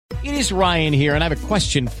It is Ryan here, and I have a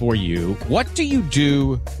question for you. What do you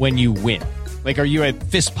do when you win? Like, are you a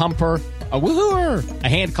fist pumper, a woohooer, a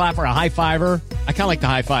hand clapper, a high fiver? I kind of like the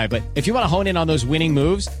high five, but if you want to hone in on those winning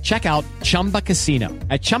moves, check out Chumba Casino.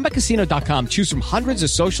 At ChumbaCasino.com, choose from hundreds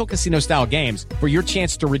of social casino-style games for your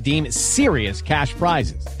chance to redeem serious cash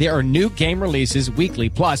prizes. There are new game releases weekly,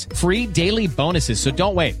 plus free daily bonuses, so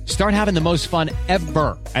don't wait. Start having the most fun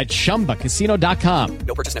ever at ChumbaCasino.com.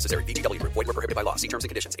 No purchase necessary. VGW Group. Void where prohibited by law. See terms and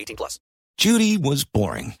conditions. 18+. Judy was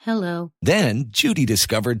boring. Hello. Then Judy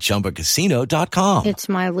discovered ChumbaCasino.com. It's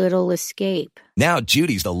my little escape. Now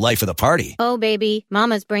Judy's the life of the party. Oh, baby,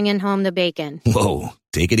 mama's bringing home the bacon. Whoa,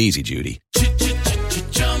 take it easy, Judy.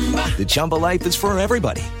 The Chumba life is for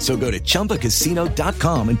everybody. So go to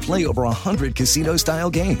ChumbaCasino.com and play over 100 casino-style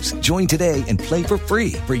games. Join today and play for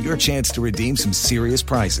free for your chance to redeem some serious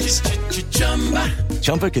prizes.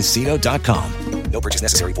 ChumbaCasino.com. No purchase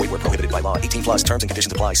necessary. Void where prohibited by law. 18+. Terms and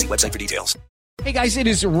conditions apply. See website for details. Hey guys, it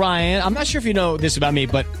is Ryan. I'm not sure if you know this about me,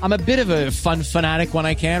 but I'm a bit of a fun fanatic when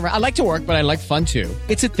I can. I like to work, but I like fun too.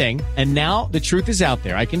 It's a thing. And now the truth is out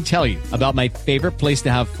there. I can tell you about my favorite place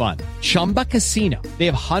to have fun. Chumba Casino. They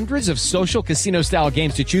have hundreds of social casino style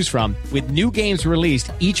games to choose from with new games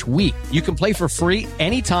released each week. You can play for free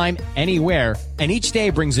anytime, anywhere. And each day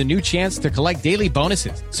brings a new chance to collect daily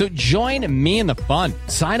bonuses. So join me in the fun.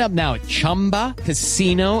 Sign up now at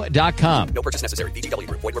ChumbaCasino.com. No purchase necessary. VGW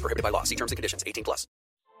Group. Void where prohibited by law. See terms and conditions. 18+.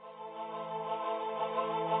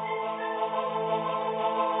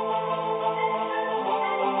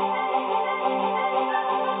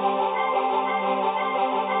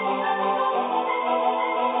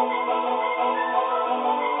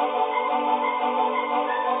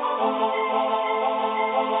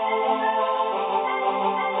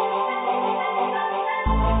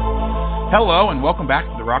 Hello and welcome back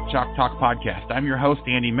to the Rock Chalk Talk podcast. I'm your host,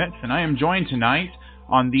 Andy Mitz, and I am joined tonight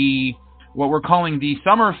on what we're calling the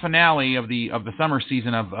summer finale of the summer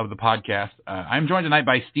season of the podcast. I'm joined tonight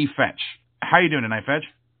by Steve Fetch. How are you doing tonight, Fetch?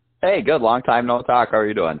 Hey, good. Long time no talk. How are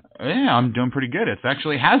you doing? Yeah, I'm doing pretty good. It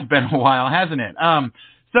actually has been a while, hasn't it?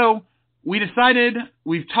 So we decided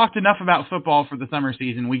we've talked enough about football for the summer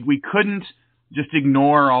season. We couldn't just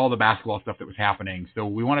ignore all the basketball stuff that was happening. So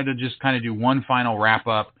we wanted to just kind of do one final wrap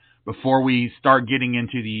up before we start getting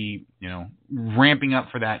into the, ramping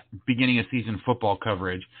up for that beginning of season football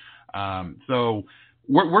coverage. So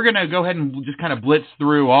we're going to go ahead and just kind of blitz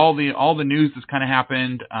through all the news that's kind of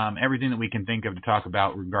happened, everything that we can think of to talk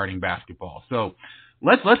about regarding basketball. So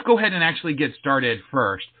let's go ahead and actually get started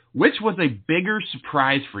first. Which was a bigger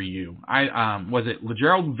surprise for you? Was it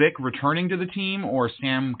LeGerald Vick returning to the team or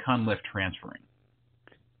Sam Cunliffe transferring?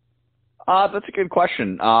 That's a good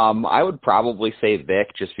question. I would probably say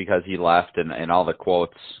Vic just because he left and all the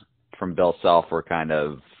quotes from Bill Self were kind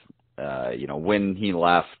of, when he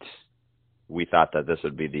left, we thought that this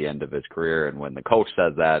would be the end of his career. And when the coach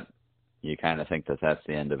says that, you kind of think that that's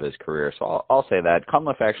the end of his career. So I'll say that.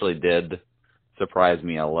 Cunliffe actually did surprise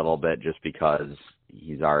me a little bit just because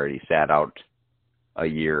he's already sat out a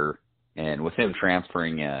year. And with him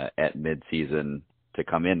transferring at midseason to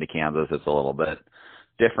come into Kansas, it's a little bit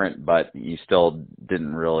different, but you still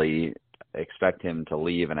didn't really expect him to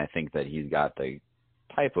leave, and I think that he's got the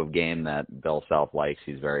type of game that Bill Self likes.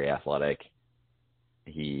 He's very athletic.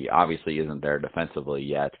 He obviously isn't there defensively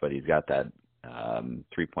yet, but he's got that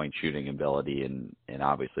three-point shooting ability and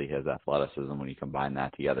obviously his athleticism. When you combine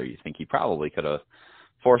that together, you think he probably could have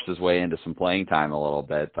forced his way into some playing time a little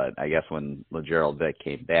bit, but I guess when LeGerald Vick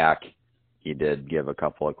came back, he did give a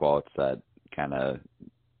couple of quotes that kind of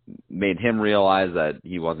made him realize that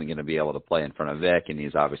he wasn't going to be able to play in front of Vic, and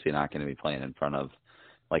he's obviously not going to be playing in front of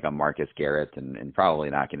like a Marcus Garrett and probably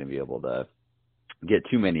not going to be able to get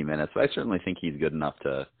too many minutes. But I certainly think he's good enough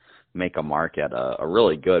to make a mark at a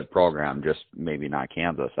really good program, just maybe not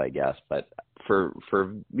Kansas, I guess. But for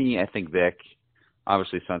me, I think Vic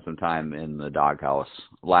obviously spent some time in the doghouse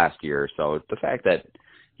last year. So the fact that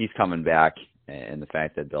he's coming back and the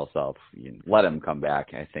fact that Bill Self let him come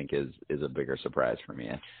back, I think is a bigger surprise for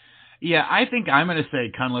me. Yeah, I think I'm going to say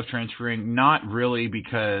Cunliffe transferring, not really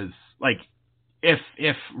because, like, if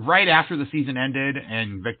right after the season ended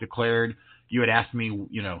and Vic declared, you had asked me,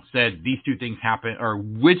 said these two things happen, or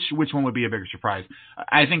which one would be a bigger surprise,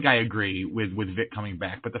 I think I agree with Vic coming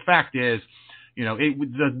back. But the fact is,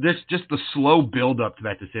 just the slow build up to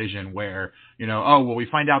that decision where, we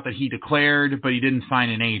find out that he declared, but he didn't sign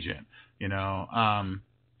an agent, and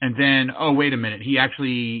then, wait a minute, he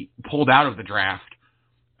actually pulled out of the draft.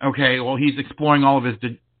 Okay, well, he's exploring all of his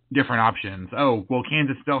different options. Oh, well,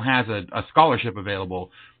 Kansas still has a scholarship available.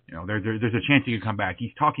 There's a chance he could come back. He's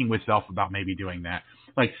talking with Self about maybe doing that.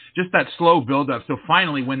 like just that slow buildup. So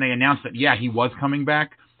finally, when they announced that, yeah, he was coming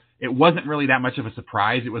back, it wasn't really that much of a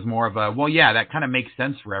surprise. It was more of a, well, yeah, that kind of makes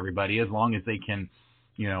sense for everybody as long as they can,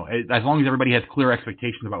 as long as everybody has clear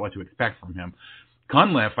expectations about what to expect from him.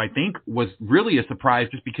 Cunliffe, I think, was really a surprise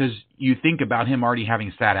just because you think about him already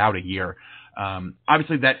having sat out a year.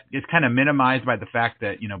 Obviously, that is kind of minimized by the fact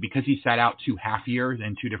that, because he sat out 2 half years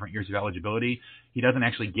and 2 different years of eligibility, he doesn't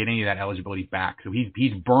actually get any of that eligibility back. So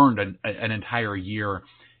he's burned an entire year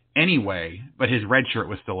anyway, but his red shirt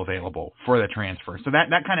was still available for the transfer. So that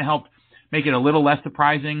kind of helped make it a little less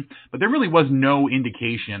surprising. But there really was no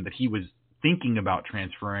indication that he was thinking about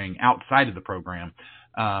transferring outside of the program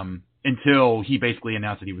until he basically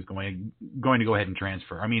announced that he was going to go ahead and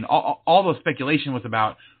transfer. I mean, all the speculation was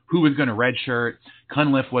about who was going to redshirt.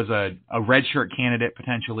 Cunliffe was a redshirt candidate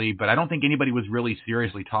potentially, but I don't think anybody was really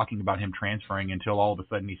seriously talking about him transferring until all of a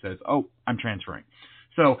sudden he says, "Oh, I'm transferring."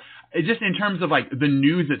 So just in terms of like the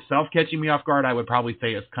news itself catching me off guard, I would probably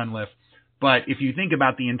say it's Cunliffe. But if you think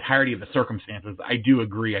about the entirety of the circumstances, I do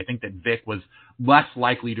agree. I think that Vic was less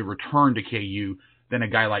likely to return to KU than a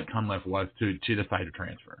guy like Cunliffe was to decide to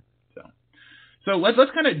transfer. So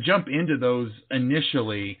let's kind of jump into those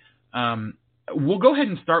initially. We'll go ahead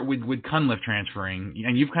and start with Cunliffe transferring,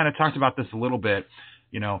 and you've kind of talked about this a little bit.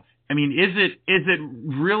 I mean, is it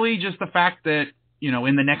really just the fact that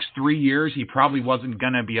in the next 3 years he probably wasn't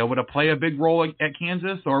going to be able to play a big role at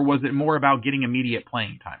Kansas, or was it more about getting immediate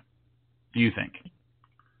playing time? Do you think?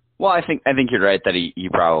 Well, I think you're right that he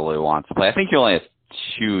probably wants to play. I think he only has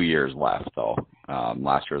 2 years left though.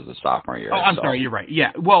 Last year was the sophomore year. Oh, I'm sorry, you're right. Yeah,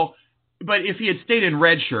 well. But if he had stayed in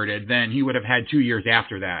redshirted, then he would have had 2 years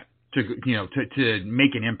after that to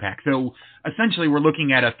make an impact. So essentially, we're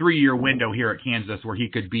looking at a 3-year window here at Kansas where he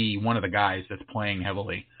could be one of the guys that's playing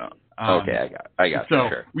heavily. Okay, I got so,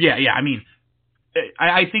 sure. Yeah. I mean,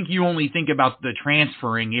 I think you only think about the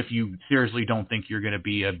transferring if you seriously don't think you're going to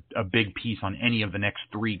be a big piece on any of the next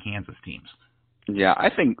 3 Kansas teams. Yeah, I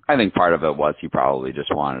think part of it was he probably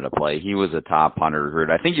just wanted to play. He was a top 100 recruit.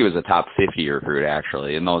 I think he was a top 50 recruit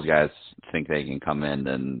actually, and those guys think they can come in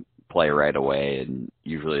and play right away, and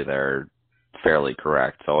usually they're fairly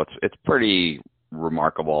correct. So it's pretty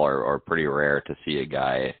remarkable or pretty rare to see a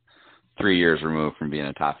guy 3 years removed from being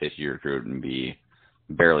a top 50 recruit and be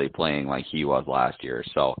barely playing like he was last year.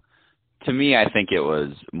 So to me, I think it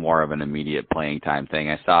was more of an immediate playing time thing.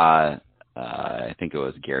 I saw I think it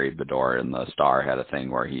was Gary Bedore in the Star had a thing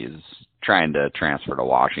where he's trying to transfer to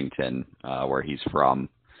Washington, where he's from.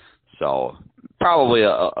 So probably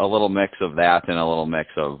a little mix of that and a little mix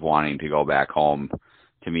of wanting to go back home.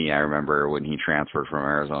 To me, I remember when he transferred from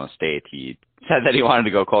Arizona State, he said that he wanted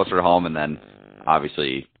to go closer to home, and then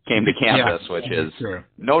obviously came to Kansas, which is true.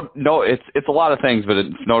 It's a lot of things, but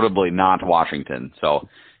it's notably not Washington. So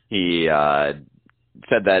he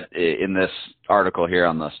said that in this article here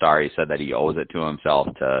on the Star, he said that he owes it to himself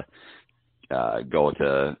to go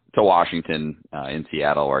to Washington in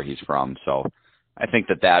Seattle, where he's from. So I think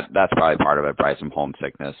that's probably part of it, probably some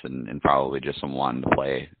homesickness and probably just some wanting to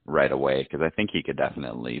play right away, because I think he could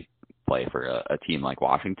definitely play for a team like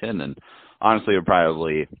Washington, and honestly would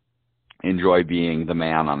probably enjoy being the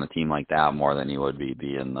man on a team like that more than he would be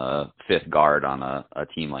being the fifth guard on a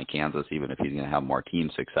team like Kansas, even if he's going to have more team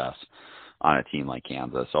success on a team like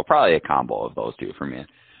Kansas. So probably a combo of those two for me.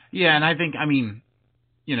 Yeah, and I think, I mean,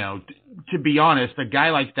 to be honest, a guy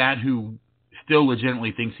like that who still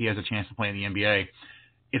legitimately thinks he has a chance to play in the NBA,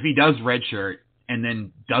 if he does redshirt and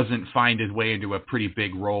then doesn't find his way into a pretty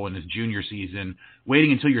big role in his junior season,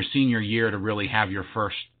 waiting until your senior year to really have your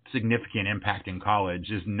first significant impact in college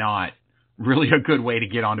is not really a good way to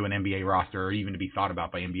get onto an NBA roster or even to be thought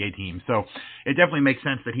about by NBA teams. So it definitely makes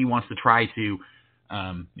sense that he wants to try to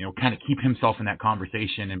kind of keep himself in that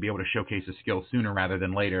conversation and be able to showcase his skills sooner rather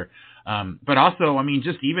than later. But also, I mean,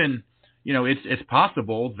 just even, it's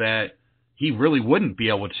possible that he really wouldn't be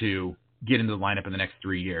able to get into the lineup in the next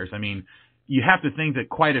 3 years. I mean, you have to think that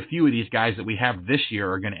quite a few of these guys that we have this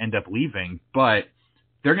year are going to end up leaving, but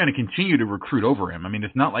they're going to continue to recruit over him. I mean,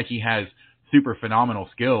 it's not like he has super phenomenal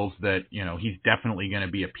skills that, he's definitely going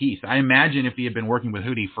to be a piece. I imagine if he had been working with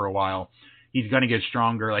Hootie for a while, he's going to get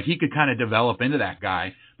stronger. Like, he could kind of develop into that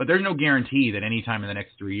guy, but there's no guarantee that anytime in the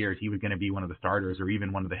next 3 years he was going to be one of the starters or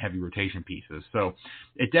even one of the heavy rotation pieces. So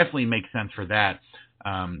it definitely makes sense for that.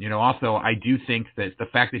 Also, I do think that the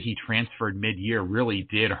fact that he transferred mid-year really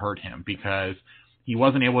did hurt him, because he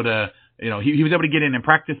wasn't able to, he was able to get in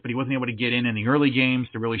practice, but he wasn't able to get in the early games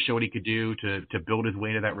to really show what he could do to build his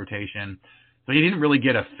way to that rotation. So he didn't really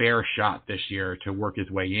get a fair shot this year to work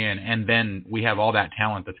his way in. And then we have all that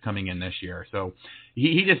talent that's coming in this year. So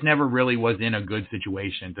he just never really was in a good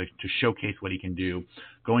situation to showcase what he can do.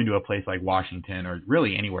 Going to a place like Washington or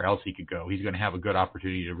really anywhere else he could go, he's going to have a good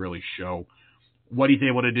opportunity to really show what he's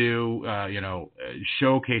able to do,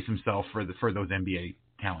 showcase himself for those NBA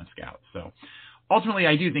talent scouts. So ultimately,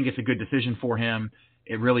 I do think it's a good decision for him.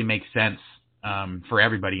 It really makes sense for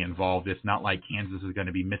everybody involved. It's not like Kansas is going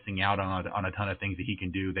to be missing out on a ton of things that he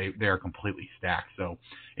can do. They are completely stacked. So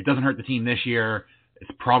it doesn't hurt the team this year.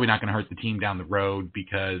 It's probably not going to hurt the team down the road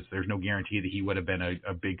because there's no guarantee that he would have been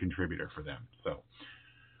a big contributor for them. So,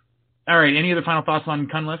 all right. Any other final thoughts on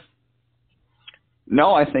Cunliffe?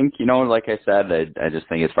 No, I think, like I said, I just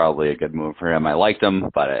think it's probably a good move for him. I liked him,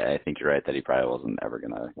 but I think you're right that he probably wasn't ever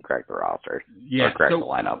going to crack the roster or crack the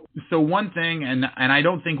lineup. So one thing, and I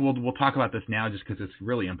don't think we'll talk about this now just because it's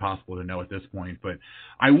really impossible to know at this point, but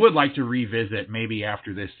I would like to revisit maybe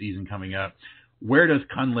after this season coming up, where does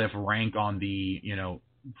Cunliffe rank on the,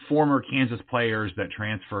 former Kansas players that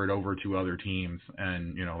transferred over to other teams,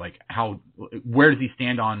 and where does he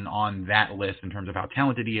stand on that list in terms of how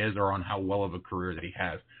talented he is or on how well of a career that he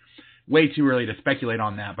has? Way too early to speculate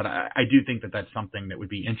on that, but I do think that that's something that would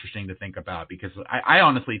be interesting to think about because I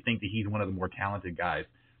honestly think that he's one of the more talented guys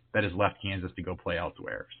that has left Kansas to go play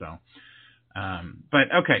elsewhere. So,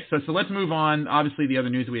 but okay, so let's move on. Obviously, the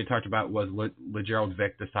other news that we had talked about was LeGerald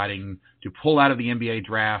Vick deciding to pull out of the NBA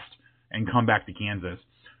draft and come back to Kansas.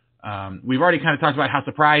 We've already kind of talked about how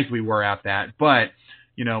surprised we were at that, but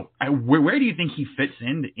where do you think he fits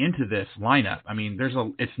into this lineup? I mean,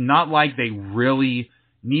 it's not like they really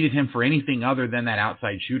needed him for anything other than that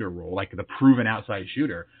outside shooter role, like the proven outside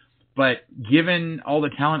shooter. But given all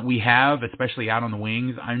the talent we have, especially out on the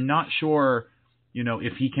wings, I'm not sure,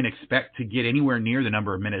 if he can expect to get anywhere near the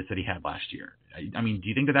number of minutes that he had last year. I mean, do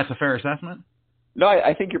you think that that's a fair assessment? No,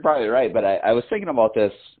 I think you're probably right, but I was thinking about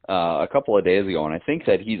this a couple of days ago, and I think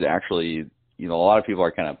that he's actually, a lot of people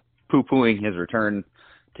are kind of poo-pooing his return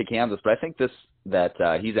to Kansas, but I think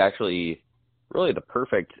that he's actually really the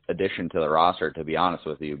perfect addition to the roster, to be honest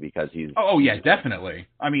with you, because he's... Oh, yeah, definitely.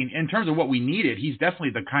 I mean, in terms of what we needed, he's definitely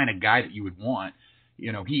the kind of guy that you would want.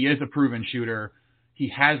 He is a proven shooter. He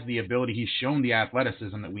has the ability. He's shown the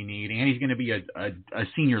athleticism that we need, and he's going to be a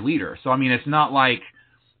senior leader. So, I mean, it's not like...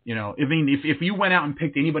 if you went out and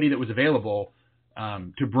picked anybody that was available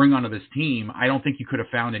to bring onto this team, I don't think you could have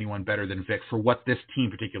found anyone better than Vic for what this team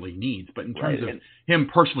particularly needs. But in terms of him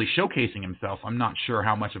personally showcasing himself, I'm not sure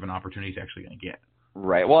how much of an opportunity he's actually going to get.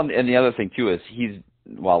 Right. Well, and the other thing, too, is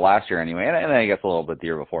last year anyway, and I guess a little bit the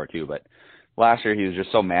year before, too, but last year he was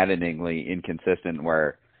just so maddeningly inconsistent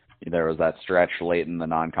where there was that stretch late in the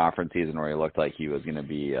non-conference season where he looked like he was going to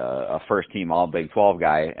be a first-team All-Big 12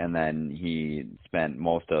 guy, and then he spent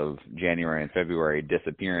most of January and February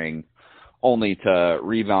disappearing, only to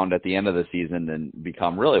rebound at the end of the season and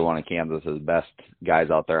become really one of Kansas's best guys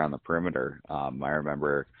out there on the perimeter. I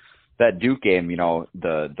remember that Duke game,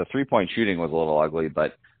 the three-point shooting was a little ugly,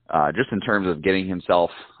 but just in terms of getting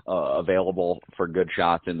himself available for good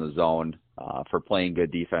shots in the zone, for playing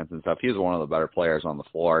good defense and stuff, he was one of the better players on the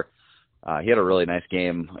floor. He had a really nice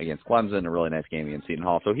game against Clemson, a really nice game against Seton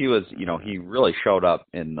Hall. So he was, he really showed up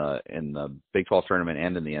in the Big 12 tournament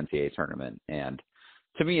and in the NCAA tournament. And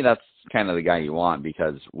to me, that's kind of the guy you want,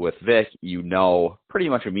 because with Vic, pretty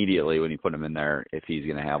much immediately when you put him in there if he's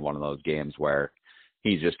going to have one of those games where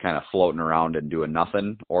he's just kind of floating around and doing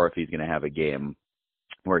nothing, or if he's going to have a game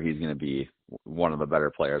where he's going to be one of the better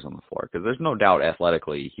players on the floor. Because there's no doubt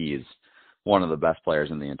athletically he's one of the best players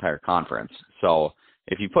in the entire conference. So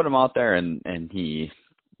if you put him out there and he,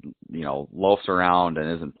 loafs around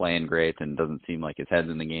and isn't playing great and doesn't seem like his head's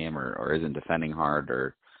in the game or isn't defending hard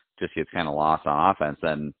or just gets kind of lost on offense,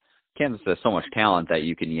 then Kansas has so much talent that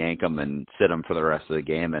you can yank him and sit him for the rest of the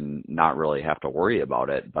game and not really have to worry about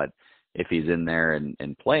it. But if he's in there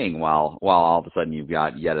and playing well, all of a sudden you've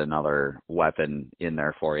got yet another weapon in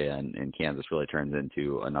there for you, and Kansas really turns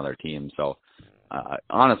into another team. So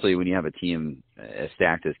honestly, when you have a team as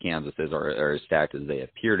stacked as Kansas is, or as stacked as they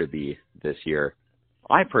appear to be this year,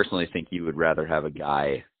 I personally think you would rather have a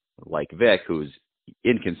guy like Vic, who's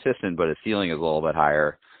inconsistent, but his ceiling is a little bit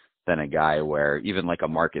higher, than a guy where, even like a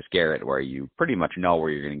Marcus Garrett, where you pretty much know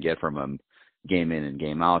where you're going to get from him game in and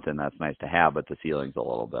game out, and that's nice to have, but the ceiling's a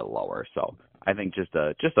little bit lower. So I think just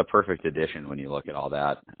a perfect addition when you look at all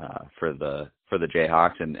that for the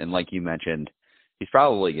Jayhawks. And like you mentioned, he's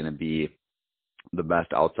probably going to be the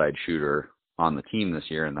best outside shooter on the team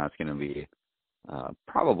this year, and that's going to be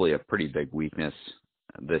probably a pretty big weakness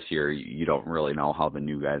this year. You don't really know how the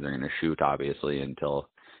new guys are going to shoot, obviously, until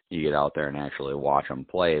you get out there and actually watch them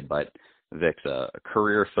play. But Vic's a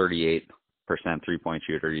career 38% three-point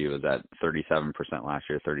shooter. He was at 37% last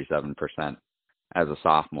year, 37% as a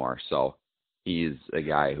sophomore. So he's a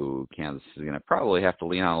guy who Kansas is going to probably have to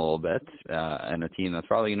lean on a little bit, and a team that's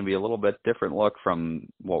probably going to be a little bit different look from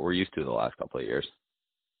what we're used to the last couple of years.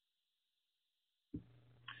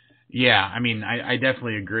 Yeah, I mean, I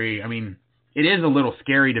definitely agree. I mean, it is a little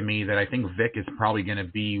scary to me that I think Vic is probably going to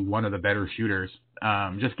be one of the better shooters,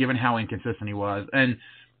 just given how inconsistent he was. And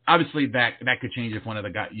obviously that could change if one of the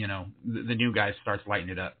guys, the new guy starts lighting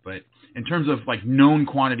it up. But in terms of like known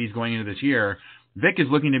quantities going into this year, Vic is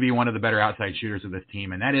looking to be one of the better outside shooters of this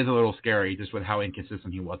team, and that is a little scary just with how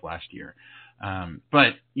inconsistent he was last year.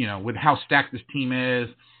 But with how stacked this team is,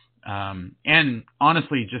 and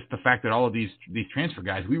honestly, just the fact that all of these transfer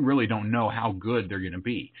guys, we really don't know how good they're going to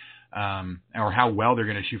be, or how well they're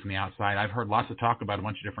going to shoot from the outside. I've heard lots of talk about a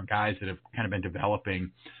bunch of different guys that have kind of been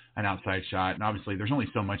developing an outside shot, and obviously there's only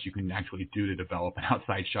so much you can actually do to develop an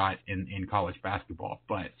outside shot in college basketball,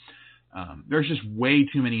 but there's just way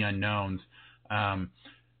too many unknowns.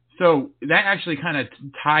 So that actually kind of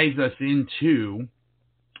ties us into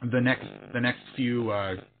the next few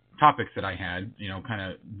topics that I had, kind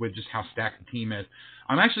of with just how stacked the team is.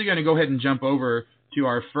 I'm actually going to go ahead and jump over to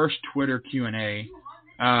our first Twitter Q&A.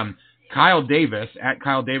 Kyle Davis, at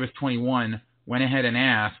Kyle Davis21, went ahead and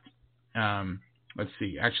asked, let's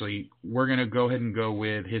see, actually, we're going to go ahead and go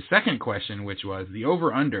with his second question, which was the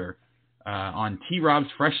over-under on T-Rob's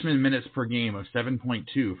freshman minutes per game of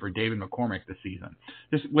 7.2 for David McCormick this season.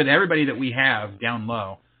 Just with everybody that we have down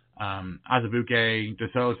low, Azubuike,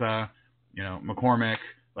 DeSouza, McCormick,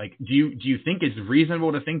 like, do you think it's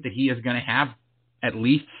reasonable to think that he is going to have at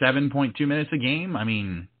least 7.2 minutes a game? I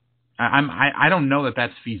mean, I don't know that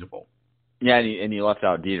that's feasible. Yeah, and you left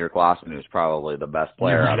out Dieter Clausen, who's probably the best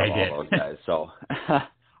player out of all those guys. So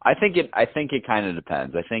I think it kind of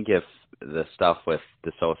depends. I think if the stuff with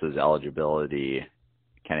DeSouza's eligibility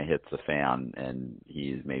kind of hits the fan and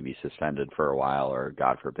he's maybe suspended for a while or,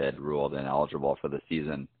 God forbid, ruled ineligible for the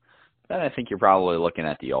season, then I think you're probably looking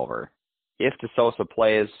at the over. If DeSouza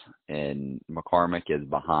plays and McCormick is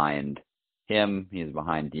behind him, he's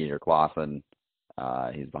behind Dieter Clausen,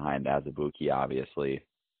 he's behind Azubuike, obviously,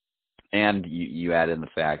 and you add in the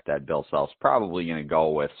fact that Bill Self's probably going to go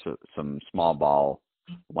with some small ball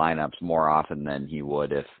lineups more often than he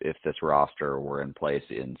would if this roster were in place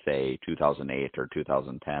in, say, 2008 or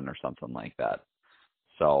 2010 or something like that.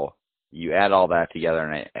 So you add all that together,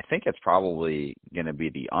 and I think it's probably going to be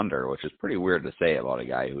the under, which is pretty weird to say about a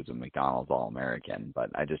guy who's a McDonald's All-American, but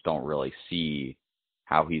I just don't really see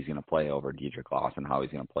how he's going to play over Dieter Clausen, how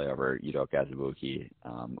he's going to play over Udoka Azubuike.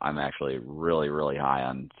 I'm actually really, really high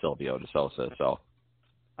on Silvio DeSouza, so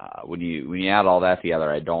when you add all that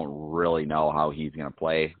together, I don't really know how he's going to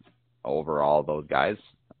play over all those guys,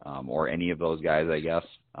 or any of those guys, I guess.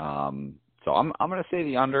 So I'm going to say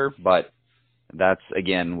the under, but that's,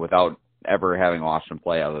 again, without ever having watched him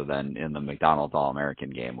play other than in the McDonald's All-American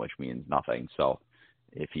game, which means nothing. So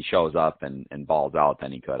if he shows up and balls out,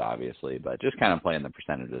 then he could, obviously. But just kind of playing the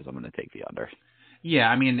percentages, I'm going to take the under. Yeah,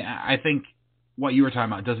 I mean, I think what you were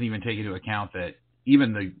talking about doesn't even take into account that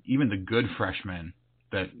even the good freshmen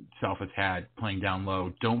that Self has had playing down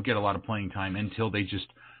low don't get a lot of playing time until they just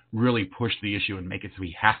really push the issue and make it so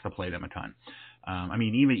he has to play them a ton. I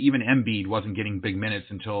mean, even Embiid wasn't getting big minutes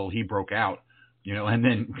until he broke out, and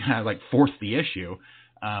then kind of like forced the issue.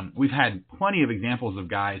 We've had plenty of examples of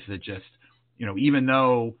guys that just, even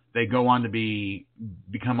though they go on to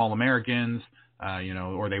become All-Americans,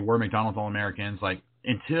 or they were McDonald's All-Americans, like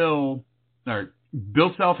Bill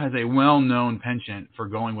Self has a well-known penchant for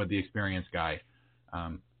going with the experienced guy,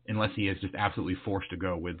 unless he is just absolutely forced to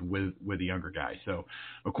go with the younger guy. So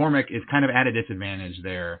McCormick is kind of at a disadvantage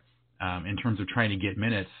there in terms of trying to get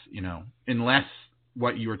minutes, unless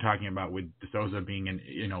what you were talking about with DeSouza being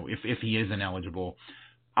if he is ineligible,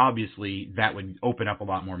 obviously that would open up a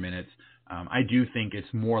lot more minutes. I do think it's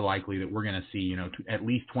more likely that we're going to see, at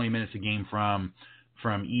least 20 minutes a game from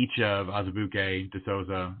each of Azubuike,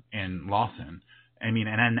 DeSouza, and Lawson. I mean,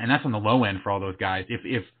 and that's on the low end for all those guys.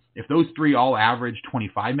 If those three all average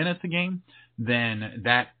 25 minutes a game, then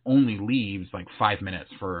that only leaves like 5 minutes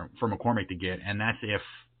for McCormick to get, and that's if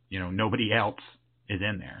nobody else is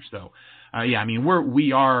in there. So yeah, I mean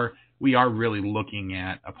we are really looking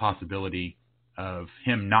at a possibility of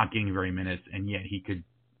him not getting very minutes, and yet he could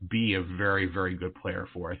be a very, very good player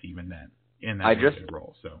for us even then in that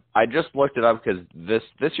role. So I just looked it up because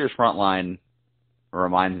this year's front line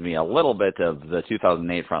reminds me a little bit of the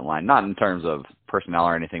 2008 front line, not in terms of personnel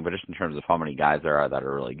or anything, but just in terms of how many guys there are that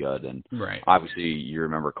are really good. And right. Obviously, you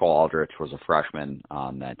remember Cole Aldrich was a freshman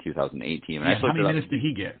on that 2008 team. And yeah, how many minutes did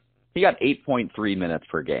he get? He got 8.3 minutes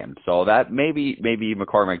per game. So that maybe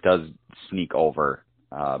McCormick does sneak over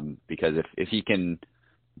because if he can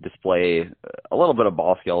display a little bit of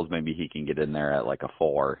ball skills, maybe he can get in there at like a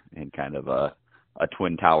 4 in kind of a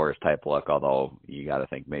Twin Towers type look, although you got to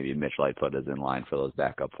think maybe Mitch Lightfoot is in line for those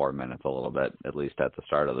backup 4 minutes a little bit, at least at the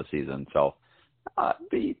start of the season. So I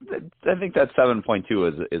think that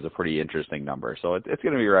 7.2 is a pretty interesting number. So it's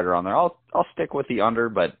going to be right around there. I'll stick with the under,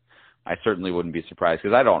 but I certainly wouldn't be surprised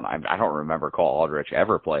because I don't remember Cole Aldrich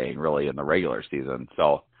ever playing really in the regular season.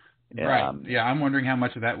 So right, yeah, I'm wondering how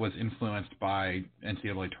much of that was influenced by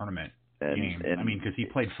NCAA tournament games. I mean, because he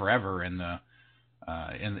played forever in the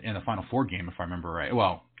Final Four game, if I remember right.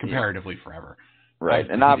 Well, comparatively forever. Right,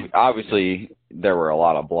 and obviously there were a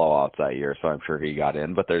lot of blowouts that year, so I'm sure he got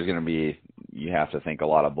in. But there's going to be, you have to think, a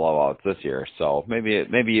lot of blowouts this year. So maybe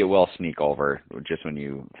it will sneak over just when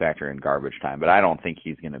you factor in garbage time. But I don't think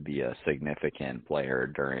he's going to be a significant player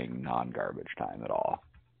during non-garbage time at all.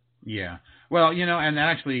 Yeah, well, and that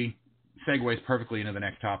actually segues perfectly into the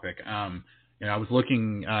next topic. I was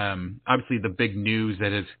looking, obviously the big news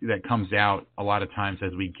that comes out a lot of times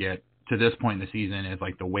as we get to this point in the season is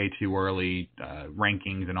like the way too early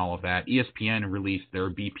rankings and all of that. ESPN released their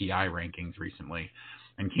BPI rankings recently,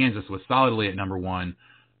 and Kansas was solidly at number 1,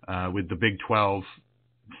 with the Big 12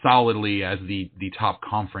 solidly as the top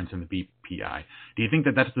conference in the BPI. Do you think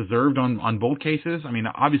that that's deserved on both cases? I mean,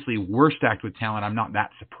 obviously we're stacked with talent. I'm not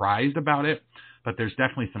that surprised about it, but there's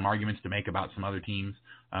definitely some arguments to make about some other teams,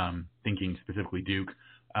 thinking specifically Duke.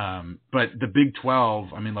 But the Big 12,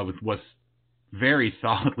 I mean, was very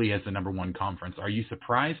solidly as the number 1 conference. Are you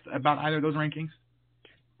surprised about either of those rankings?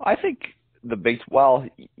 I think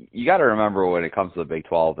you got to remember when it comes to the Big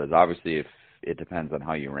 12 is obviously if it depends on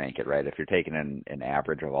how you rank it, right? If you're taking an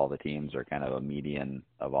average of all the teams or kind of a median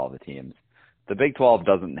of all the teams, the Big 12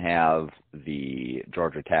 doesn't have the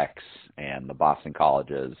Georgia Techs and the Boston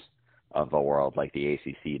Colleges of the world like the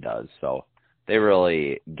ACC does. So they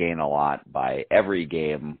really gain a lot by every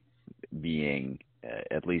game being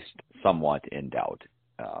at least somewhat in doubt.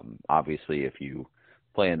 Obviously, if you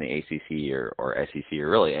play in the ACC or SEC or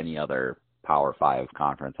really any other Power 5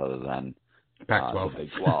 conference other than Pac-12. The Big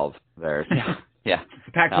 12, there's yeah.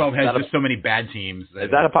 The Pac-12 has just so many bad teams.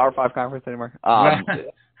 Is that a Power 5 conference anymore?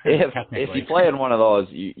 If you play in one of those,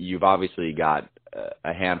 you've obviously got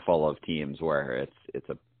a handful of teams where it's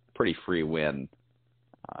a pretty free win,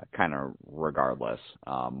 kind of regardless.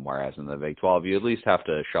 Whereas in the Big 12, you at least have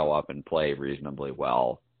to show up and play reasonably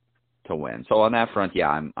well to win. So on that front, yeah,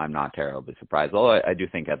 I'm not terribly surprised. Although I do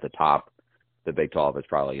think at the top, the Big 12 is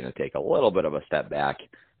probably going to take a little bit of a step back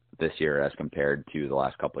this year as compared to the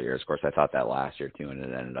last couple of years. Of course, I thought that last year too, and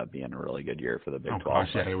it ended up being a really good year for the Big 12. Gosh,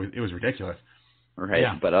 yeah, it was ridiculous. Right,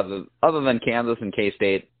 yeah. But other than Kansas and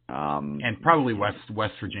K-State, and probably West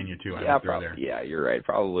Virginia too. Yeah, you're right.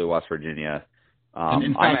 Probably West Virginia. And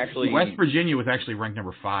in fact, West Virginia was actually ranked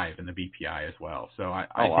number 5 in the BPI as well. So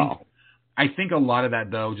I think a lot of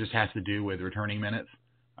that though just has to do with returning minutes,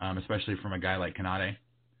 especially from a guy like Kanade.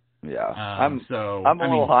 Yeah, I'm a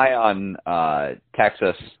little high on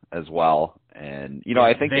Texas as well, and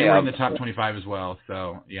I think they were in the top 25 as well.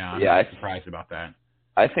 So I'm not surprised about that.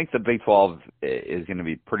 I think the Big 12 is going to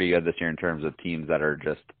be pretty good this year in terms of teams that are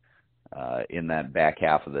just in that back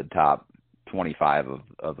half of the top 25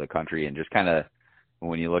 of the country, and just kind of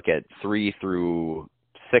when you look at 3 through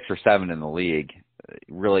 6 or 7 in the league,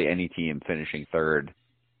 really any team finishing third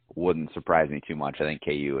wouldn't surprise me too much. I think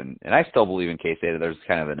KU and I still believe in K-State. There's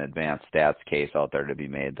kind of an advanced stats case out there to be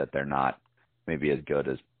made that they're not maybe as good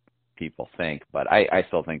as people think, but I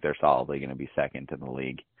still think they're solidly going to be second in the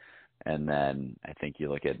league. And then I think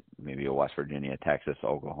you look at maybe a West Virginia, Texas,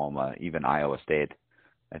 Oklahoma, even Iowa State.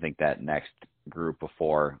 I think that next group of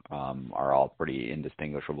 4 are all pretty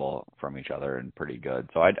indistinguishable from each other and pretty good.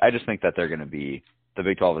 So I just think that the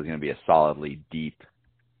Big 12 is going to be a solidly deep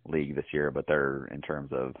league this year, but they're, in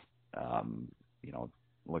terms of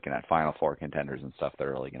looking at Final Four contenders and stuff,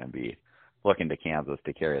 they're really going to be looking to Kansas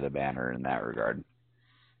to carry the banner in that regard.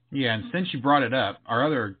 Yeah, and since you brought it up, our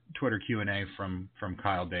other Twitter Q&A from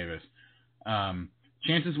Kyle Davis,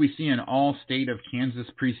 chances we see an all-state of Kansas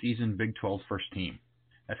preseason Big 12 first team.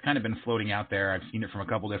 That's kind of been floating out there. I've seen it from a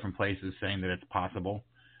couple different places saying that it's possible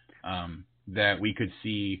that we could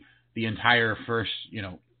see the entire first,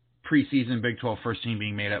 preseason Big 12 first team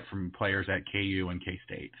being made up from players at KU and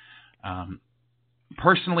K-State.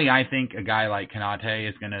 Personally, I think a guy like Kanate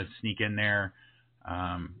is going to sneak in there.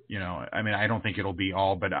 I don't think it'll be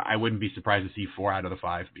all, but I wouldn't be surprised to see 4 out of the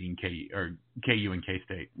 5 being KU and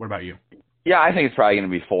K-State. What about you? Yeah, I think it's probably going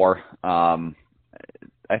to be 4.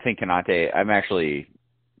 I think Kanate,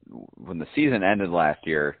 when the season ended last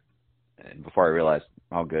year, and before I realized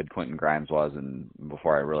how good Quentin Grimes was, and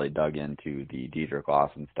before I really dug into the Dedrick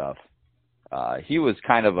Lawson stuff, he was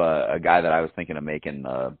kind of a guy that I was thinking of making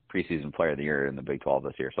the preseason player of the year in the Big 12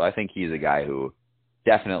 this year. So I think he's a guy who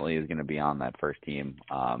definitely is going to be on that first team.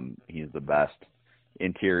 He's the best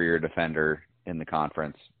interior defender in the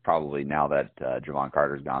conference, probably now that Javon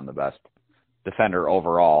Carter's gone, the best defender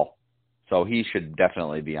overall. So he should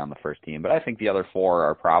definitely be on the first team. But I think the other four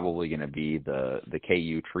are probably going to be the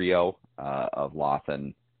KU trio of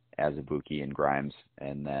Lawson, Azubuike, and Grimes,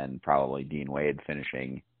 and then probably Dean Wade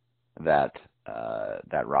finishing that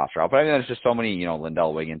roster out. But I mean, there's just so many,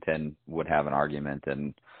 Lindell Wigginton would have an argument,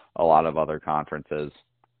 and a lot of other conferences,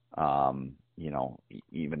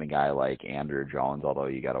 even a guy like Andrew Jones, although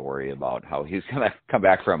you got to worry about how he's going to come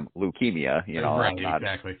back from leukemia, Right,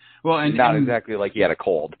 exactly. Well, and not exactly like he had a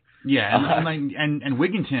cold. Yeah, and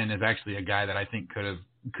Wigginton is actually a guy that I think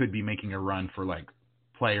could be making a run for like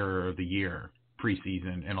player of the year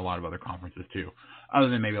preseason in a lot of other conferences too, other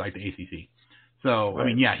than maybe like the ACC. So,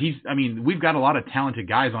 right. We've got a lot of talented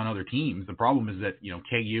guys on other teams. The problem is that,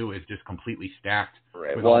 KU is just completely stacked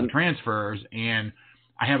with all the transfers, and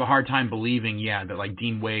I have a hard time believing, that like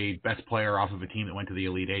Dean Wade, best player off of a team that went to the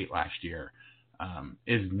Elite Eight last year,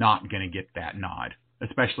 is not going to get that nod,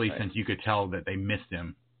 especially since you could tell that they missed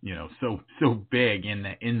him, so big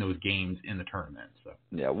in those games in the tournament. So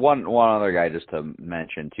yeah, one other guy just to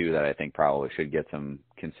mention too that I think probably should get some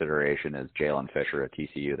consideration is Jalen Fisher at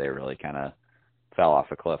TCU. They really kind of fell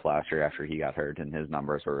off a cliff last year after he got hurt, and his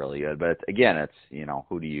numbers were really good. But it's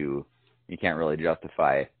who do you can't really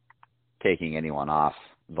justify taking anyone off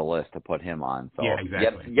the list to put him on. So yeah,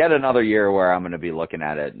 exactly. Yet another year where I'm going to be looking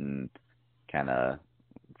at it and kind of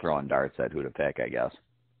throwing darts at who to pick, I guess.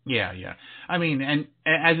 Yeah. I mean, and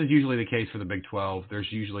as is usually the case for the Big 12, there's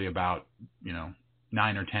usually about,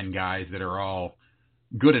 9 or 10 guys that are all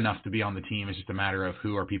good enough to be on the team. It's just a matter of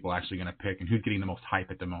who are people actually going to pick and who's getting the most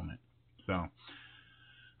hype at the moment. So,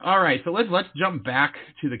 all right, so let's jump back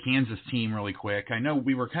to the Kansas team really quick. I know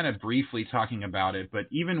we were kind of briefly talking about it, but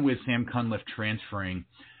even with Sam Cunliffe transferring,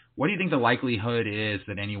 what do you think the likelihood is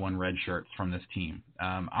that anyone redshirts from this team?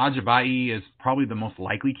 Ajabayi is probably the most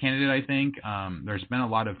likely candidate, I think. There's been a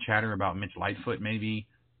lot of chatter about Mitch Lightfoot maybe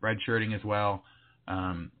redshirting as well.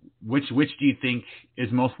 Which do you think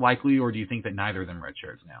is most likely, or do you think that neither of them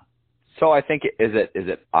redshirts now? So I think is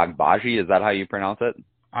it Agbaji? Is that how you pronounce it?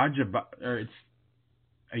 I'm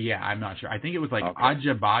not sure. I think it was like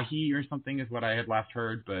Ajabahi or something is what I had last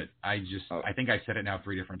heard, but I think I said it now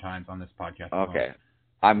 3 different times on this podcast. Okay.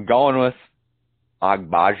 I'm going with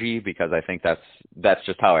Agbaji because I think that's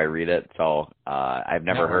just how I read it. So I've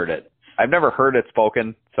never heard it. I've never heard it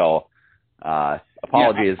spoken. So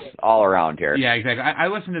apologies all around here. Yeah, exactly. I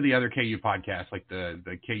listened to the other KU podcasts, like the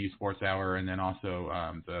KU Sports Hour, and then also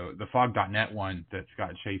the Fog.net one that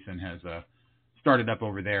Scott Chasen has started up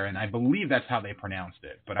over there, and I believe that's how they pronounced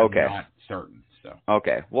it, but I'm not certain. So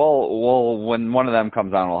okay, well, when one of them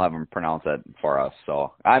comes on, we'll have them pronounce it for us.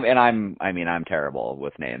 So I'm terrible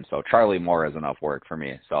with names, so Charlie Moore is enough work for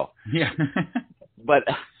me. So yeah, but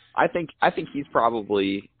I think he's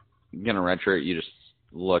probably gonna redshirt. You just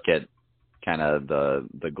look at kind of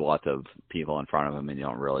the glut of people in front of him, and you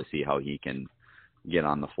don't really see how he can get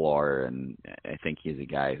on the floor. And I think he's a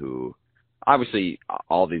guy who. Obviously,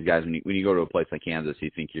 all these guys, when you go to a place like Kansas, you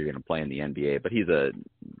think you're going to play in the NBA, but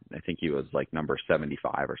I think he was like number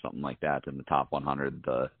 75 or something like that in the top 100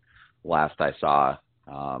 the last I saw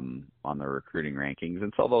on the recruiting rankings.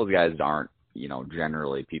 And so those guys aren't,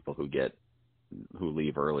 generally people who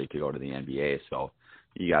leave early to go to the NBA. So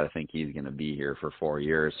you got to think he's going to be here for 4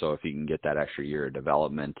 years. So if you can get that extra year of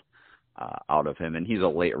development out of him, and he's a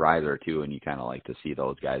late riser too, and you kind of like to see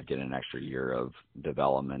those guys get an extra year of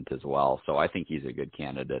development as well. So I think he's a good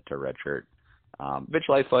candidate to redshirt. Mitch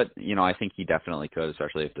Lightfoot, I think he definitely could,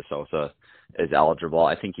 especially if DeSosa is eligible.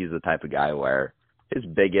 I think he's the type of guy where his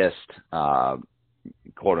biggest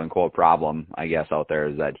quote unquote problem, I guess, out there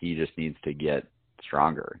is that he just needs to get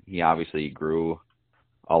stronger. He obviously grew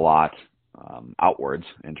a lot outwards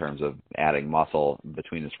in terms of adding muscle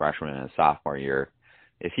between his freshman and his sophomore year.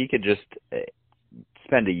 If he could just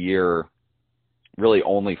spend a year really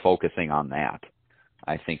only focusing on that,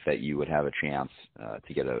 I think that you would have a chance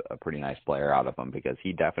to get a pretty nice player out of him, because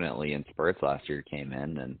he definitely in spurts last year came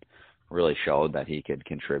in and really showed that he could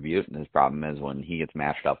contribute. And his problem is when he gets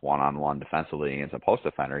matched up one-on-one defensively against a post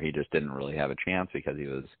defender, he just didn't really have a chance because he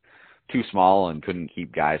was too small and couldn't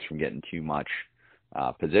keep guys from getting too much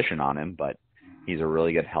position on him. But he's a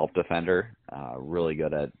really good help defender, really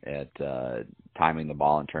good at timing the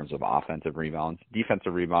ball in terms of offensive rebounds.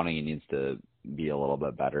 Defensive rebounding, he needs to be a little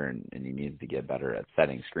bit better, and he needs to get better at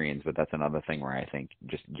setting screens. But that's another thing where I think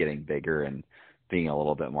just getting bigger and being a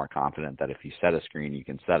little bit more confident that if you set a screen, you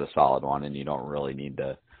can set a solid one, and you don't really need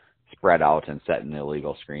to spread out and set an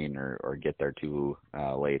illegal screen or get there too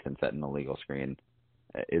late and set an illegal screen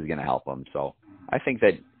is going to help them. So I think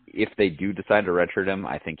that if they do decide to redshirt him,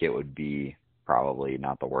 I think it would be probably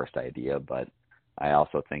not the worst idea, but I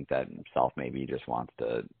also think that himself maybe just wants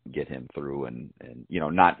to get him through and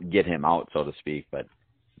not get him out, so to speak, but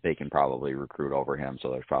they can probably recruit over him.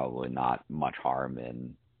 So there's probably not much harm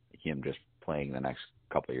in him just playing the next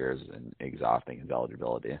couple of years and exhausting his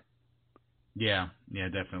eligibility. Yeah,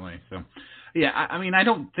 definitely. So, yeah, I mean, I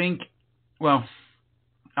don't think,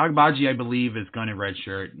 Agbaji, I believe, is going to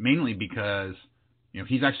redshirt, mainly because,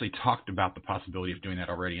 he's actually talked about the possibility of doing that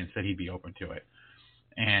already and said he'd be open to it.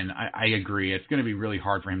 And I agree. It's going to be really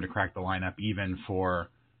hard for him to crack the lineup, even for,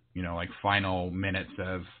 like final minutes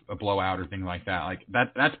of a blowout or things like that. Like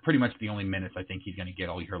that's pretty much the only minutes I think he's going to get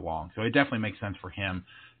all year long. So it definitely makes sense for him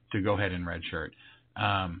to go ahead and redshirt.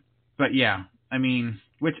 But yeah, I mean,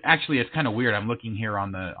 which actually is kind of weird. I'm looking here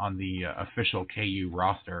on the official KU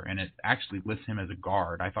roster, and it actually lists him as a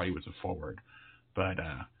guard. I thought he was a forward, but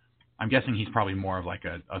I'm guessing he's probably more of like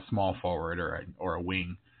a small forward or a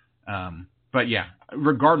wing. But yeah,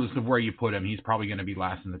 regardless of where you put him, he's probably going to be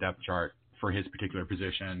last in the depth chart for his particular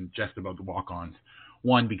position, just above the walk-ons.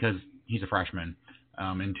 One, because he's a freshman,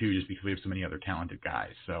 and two, just because we have so many other talented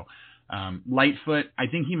guys. So Lightfoot, I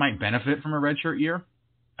think he might benefit from a redshirt year,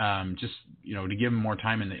 just to give him more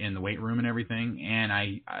time in the weight room and everything. And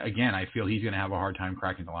I feel he's going to have a hard time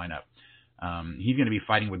cracking the lineup. He's going to be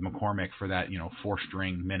fighting with McCormick for that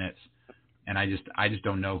 4-string minutes. And I just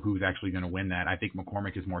don't know who's actually going to win that. I think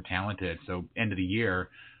McCormick is more talented. So end of the year,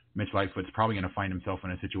 Mitch Lightfoot's probably going to find himself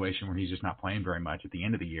in a situation where he's just not playing very much at the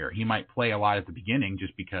end of the year. He might play a lot at the beginning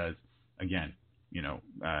just because, again,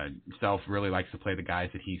 Self really likes to play the guys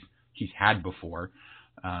that he's had before.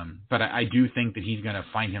 But I do think that he's going to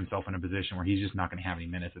find himself in a position where he's just not going to have any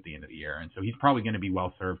minutes at the end of the year. And so he's probably going to be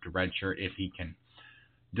well served to redshirt if he can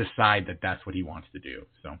decide that that's what he wants to do.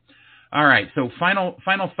 So. All right, so final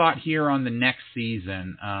thought here on the next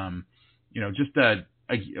season. Just a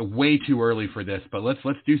way too early for this, but let's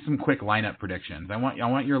do some quick lineup predictions. I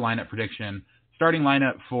want your lineup prediction, starting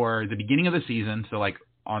lineup for the beginning of the season, so like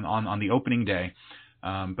on the opening day,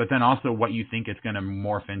 but then also what you think it's going to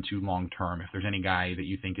morph into long term. If there's any guy that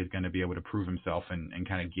you think is going to be able to prove himself and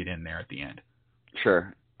kind of get in there at the end.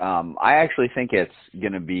 Sure. I actually think it's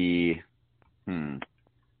going to be. I'm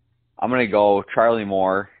going to go Charlie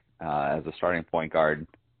Moore. As a starting point guard.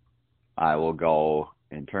 I will go,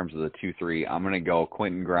 in terms of the 2-3, I'm going to go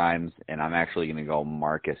Quentin Grimes, and I'm actually going to go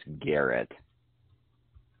Marcus Garrett.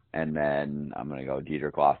 And then I'm going to go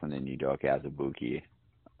Dedrick Lawson and Udoka Azubuike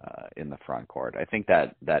in the front court. I think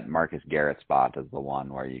that Marcus Garrett spot is the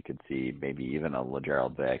one where you could see maybe even a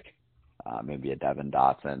LaGerald Vick, maybe a Devin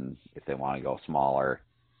Dotson if they want to go smaller.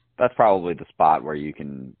 That's probably the spot where you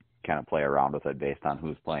can kind of play around with it based on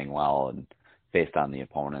who's playing well and based on the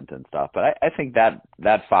opponent and stuff. But I think that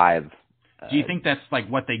five. Do you think that's like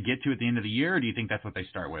what they get to at the end of the year, or do you think that's what they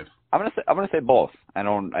start with? I'm gonna say both. I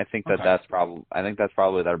think Okay. that's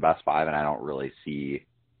probably their best five, and I don't really see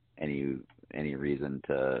any reason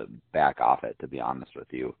to back off it, to be honest with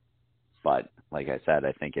you. But like I said,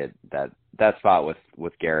 I think that spot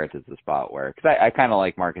with Garrett is the spot where, because I kind of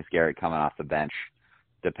like Marcus Garrett coming off the bench,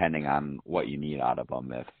 depending on what you need out of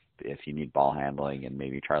him. If you need ball handling and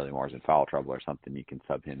maybe Charlie Moore's in foul trouble or something, you can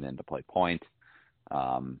sub him in to play point.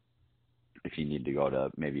 If you need to go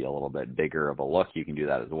to maybe a little bit bigger of a look, you can do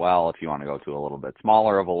that as well. If you want to go to a little bit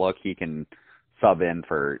smaller of a look, he can sub in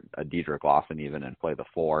for a Dedrick Lawson even and play the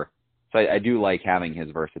 4. So I do like having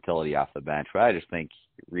his versatility off the bench, but I just think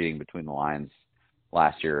reading between the lines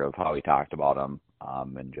last year of how he talked about him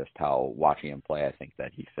and just how watching him play, I think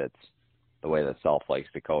that he fits the way that Self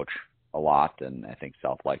likes to coach a lot, and I think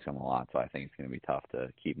Self likes him a lot, so I think it's going to be tough to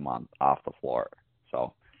keep him off the floor.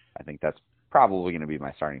 So I think that's probably going to be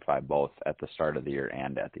my starting five, both at the start of the year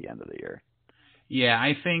and at the end of the year. Yeah,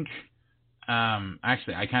 I think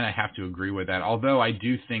actually I kind of have to agree with that, although I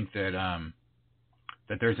do think that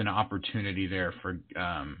that there's an opportunity there for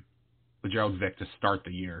LaGerald Vick to start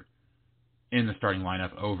the year in the starting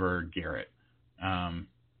lineup over Garrett. And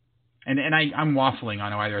I'm waffling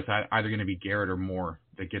on either it's either going to be Garrett or Moore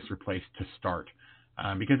that gets replaced to start,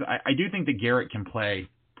 because I do think that Garrett can play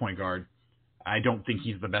point guard. I don't think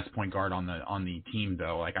he's the best point guard on the team,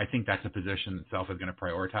 though. Like, I think that's a position that Self is going to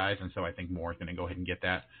prioritize, and so I think Moore is going to go ahead and get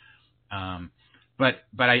that. But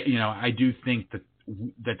I do think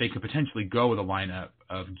that they could potentially go with a lineup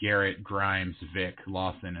of Garrett, Grimes, Vic,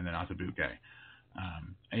 Lawson, and then Azubuike.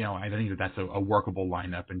 I think that's a workable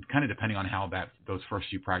lineup, and kind of depending on how those first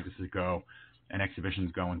few practices go and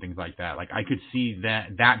exhibitions go and things like that. Like I could see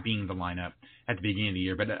that being the lineup at the beginning of the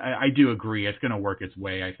year, but I do agree it's going to work its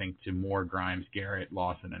way, I think, to more Grimes, Garrett,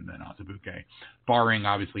 Lawson, and then Azubuike, barring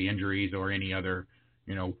obviously injuries or any other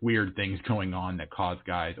weird things going on that cause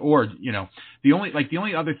guys. Or the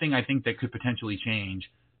only other thing I think that could potentially change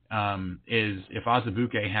is if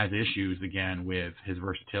Azubuike has issues again with his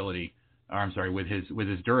versatility. With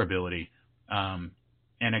his durability, and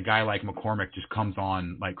a guy like McCormick just comes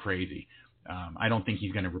on like crazy. I don't think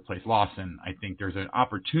he's going to replace Lawson. I think there's an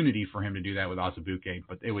opportunity for him to do that with Azubuike,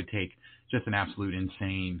 but it would take just an absolute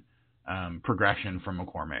insane progression from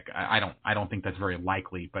McCormick. I don't think that's very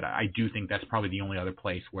likely, but I do think that's probably the only other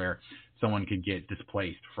place where someone could get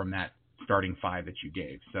displaced from that starting five that you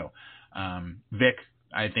gave. So Vic,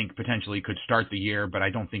 I think potentially could start the year, but I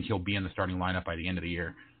don't think he'll be in the starting lineup by the end of the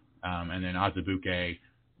year. And then Azubuike,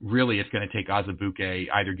 really it's going to take Azubuike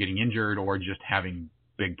either getting injured or just having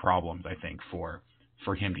big problems, I think, for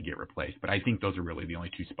him to get replaced. But I think those are really the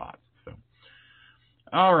only two spots. So,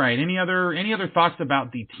 all right. Any other thoughts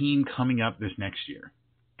about the team coming up this next year?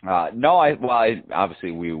 No,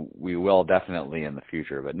 obviously we will definitely in the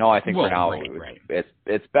future, but no, I think for now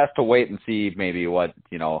it's best to wait and see maybe what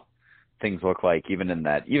things look like even in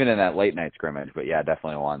that late night scrimmage. But yeah,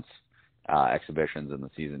 definitely once exhibitions in the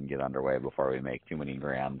season get underway before we make too many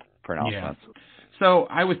grand pronouncements. Yeah. So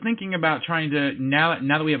I was thinking about trying to, now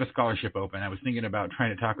that we have a scholarship open, I was thinking about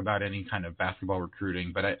trying to talk about any kind of basketball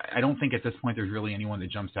recruiting, but I don't think at this point there's really anyone that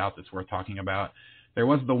jumps out that's worth talking about. There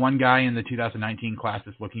was the one guy in the 2019 class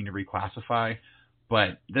that's looking to reclassify,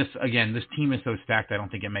 but this team is so stacked, I don't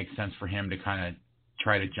think it makes sense for him to kind of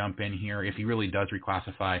try to jump in here. If he really does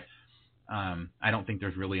reclassify, I don't think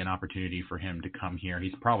there's really an opportunity for him to come here.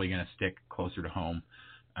 He's probably going to stick closer to home.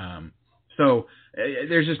 So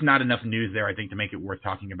there's just not enough news there, I think, to make it worth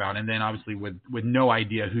talking about. And then obviously with no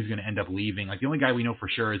idea who's going to end up leaving, like the only guy we know for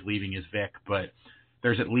sure is leaving is Vic, but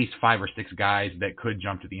there's at least 5 or 6 guys that could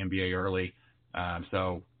jump to the NBA early.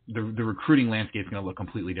 So the recruiting landscape is going to look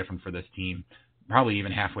completely different for this team, probably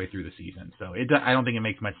even halfway through the season. So I don't think it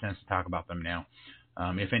makes much sense to talk about them now.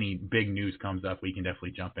 If any big news comes up, we can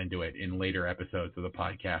definitely jump into it in later episodes of the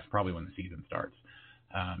podcast, probably when the season starts.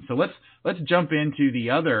 So let's jump into the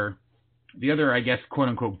other, I guess, quote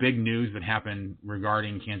unquote, big news that happened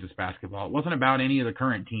regarding Kansas basketball. It wasn't about any of the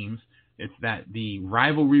current teams. It's that the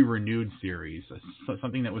Rivalry Renewed series,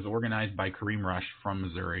 something that was organized by Kareem Rush from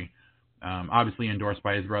Missouri, obviously endorsed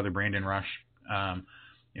by his brother Brandon Rush,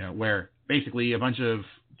 where basically a bunch of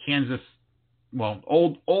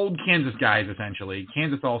old Kansas guys, essentially,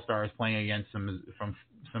 Kansas All-Stars playing against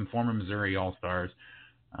some former Missouri All-Stars.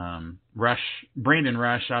 Brandon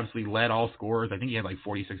Rush obviously led all scorers. I think he had like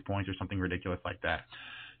 46 points or something ridiculous like that.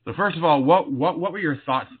 So first of all, what were your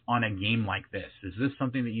thoughts on a game like this? Is this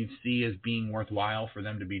something that you see as being worthwhile for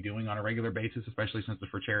them to be doing on a regular basis, especially since it's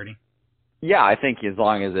for charity? Yeah, I think as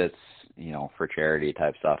long as it's, for charity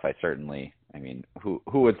type stuff, who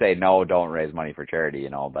would say no, don't raise money for charity,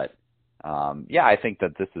 but I think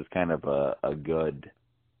that this is kind of a good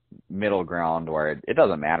middle ground where it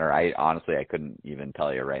doesn't matter. I couldn't even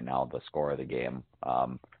tell you right now the score of the game.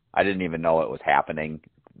 I didn't even know it was happening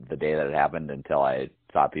the day that it happened until I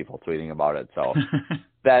saw people tweeting about it. So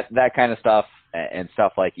that kind of stuff, and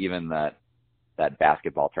stuff like even that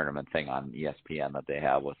basketball tournament thing on ESPN that they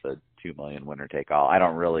have with the 2 million winner take all. I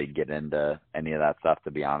don't really get into any of that stuff, to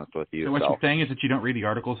be honest with you. So what you're saying is that you don't read the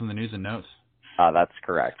articles in the news and notes? That's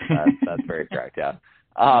correct. That's very correct. Yeah.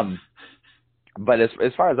 But as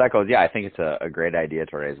far as that goes, I think it's a great idea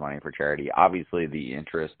to raise money for charity. Obviously, the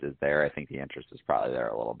interest is there. I think the interest is probably there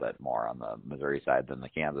a little bit more on the Missouri side than the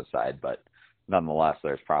Kansas side, but nonetheless,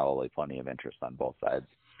 there's probably plenty of interest on both sides.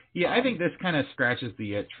 Yeah, I think this kind of scratches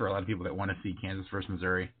the itch for a lot of people that want to see Kansas versus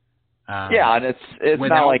Missouri. And it's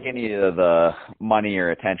not like any of the money or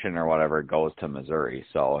attention or whatever goes to Missouri,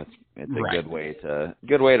 so it's a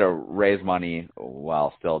good way to raise money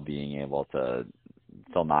while still being able to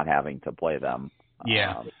still not having to play them.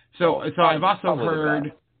 Yeah. So I've also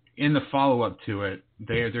heard in the follow-up to it,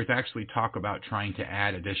 there's actually talk about trying to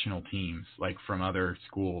add additional teams, like from other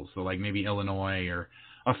schools, so like maybe Illinois or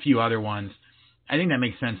a few other ones. I think that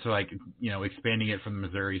makes sense. So expanding it from the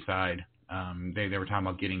Missouri side. They were talking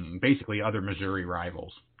about getting basically other Missouri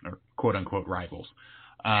rivals, or quote unquote rivals.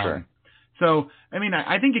 Sure. So,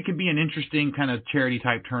 I think it could be an interesting kind of charity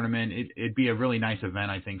type tournament. It'd be a really nice event,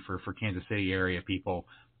 I think, for Kansas City area people.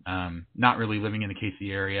 Not really living in the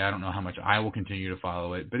KC area. I don't know how much I will continue to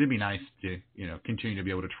follow it, but it'd be nice to, continue to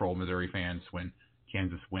be able to troll Missouri fans when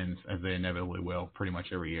Kansas wins, as they inevitably will pretty much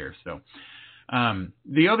every year. So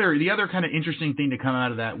the other kind of interesting thing to come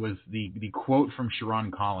out of that was the quote from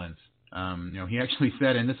Sharon Collins. He actually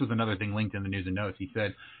said, and this was another thing linked in the news and notes, he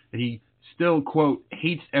said that he still, quote,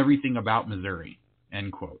 hates everything about Missouri,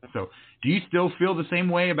 end quote. So do you still feel the same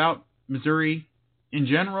way about Missouri in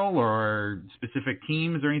general, or specific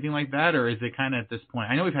teams or anything like that? Or is it kind of at this point,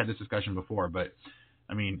 I know we've had this discussion before, but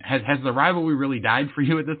I mean, has the rivalry really died for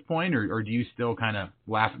you at this point, or do you still kind of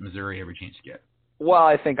laugh at Missouri every chance you get? Well,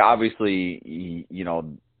 I think obviously, you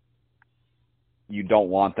don't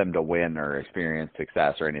want them to win or experience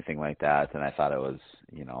success or anything like that. And I thought it was,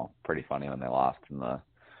 pretty funny when they lost in the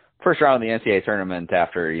first round of the NCAA tournament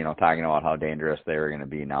after, talking about how dangerous they were going to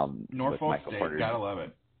be now. Norfolk State, gotta love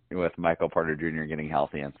it. With Michael Porter Jr. getting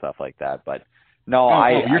healthy and stuff like that. But no,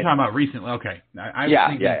 you're talking about recently. Okay.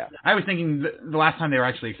 I was thinking the last time they were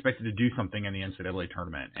actually expected to do something in the NCAA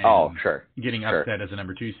tournament. And sure. Getting upset as a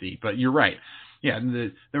number 2 seed. But you're right. Yeah,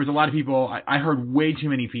 there was a lot of people. I heard way too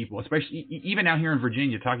many people, especially even out here in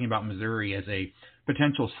Virginia, talking about Missouri as a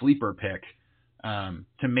potential sleeper pick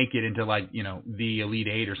to make it into the Elite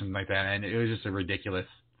Eight or something like that. And it was just a ridiculous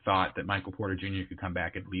thought that Michael Porter Jr. could come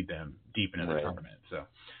back and lead them deep into the tournament. So,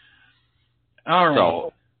 all right.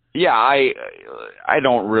 So, yeah, I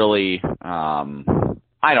don't really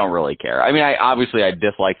care. I mean, I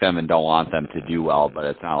dislike them and don't want them to do well, but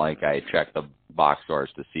it's not like I check the box scores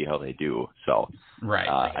to see how they do. So, right.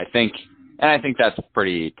 I think that's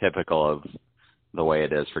pretty typical of the way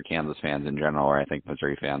it is for Kansas fans in general, where I think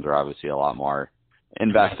Missouri fans are obviously a lot more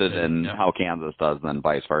invested in how Kansas does than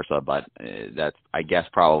vice versa. But that's, I guess,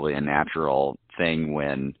 probably a natural thing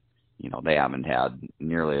when they haven't had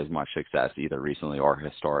nearly as much success either recently or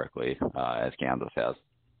historically as Kansas has.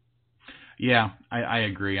 Yeah, I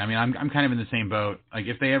agree. I mean, I'm kind of in the same boat. Like,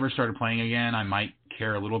 if they ever started playing again, I might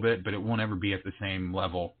care a little bit, but it won't ever be at the same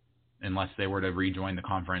level unless they were to rejoin the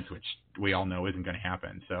conference, which we all know isn't going to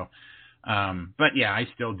happen. So, but yeah, I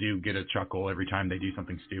still do get a chuckle every time they do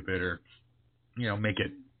something stupid or,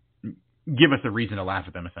 give us a reason to laugh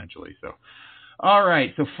at them, essentially. So, all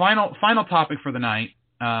right. So final topic for the night.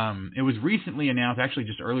 It was recently announced, actually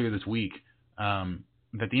just earlier this week,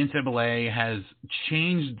 that the NCAA has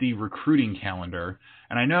changed the recruiting calendar.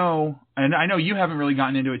 And I know you haven't really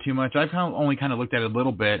gotten into it too much. I've only kind of looked at it a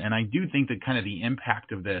little bit, and I do think that kind of the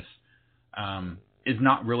impact of this is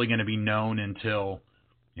not really going to be known until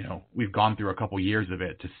we've gone through a couple years of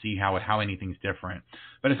it to see how anything's different.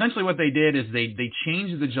 But essentially what they did is they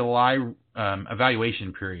changed the July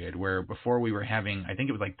evaluation period, where before we were having, I think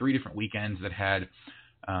it was like 3 different weekends that had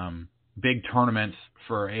big tournaments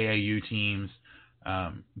for AAU teams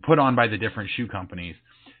put on by the different shoe companies.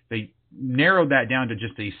 They narrowed that down to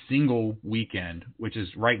just a single weekend, which is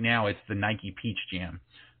right now it's the Nike Peach Jam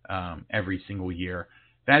every single year.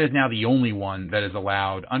 That is now the only one that is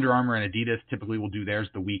allowed. Under Armour and Adidas typically will do theirs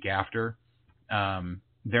the week after.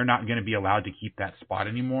 They're not going to be allowed to keep that spot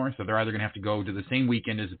anymore, so they're either going to have to go to the same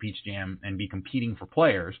weekend as the Peach Jam and be competing for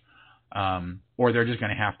players, or they're just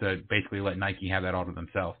going to have to basically let Nike have that all to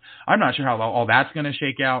themselves. I'm not sure how all that's going to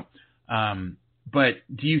shake out, but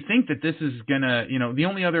do you think that this is going to, the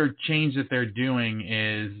only other change that they're doing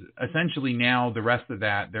is essentially now the rest of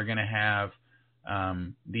that, they're going to have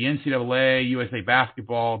the NCAA, USA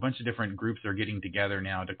Basketball, a bunch of different groups are getting together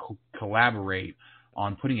now to collaborate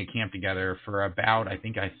on putting a camp together for about, I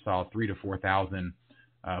think I saw 3,000 to 4,000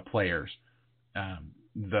 players,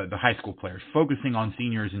 the high school players, focusing on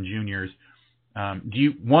seniors and juniors. Do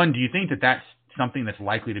you think that that's something that's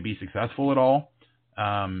likely to be successful at all?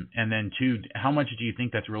 And then 2, how much do you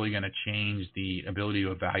think that's really going to change the ability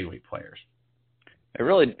to evaluate players? It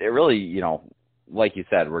really, like you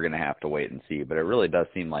said, we're going to have to wait and see, but it really does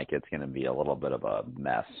seem like it's going to be a little bit of a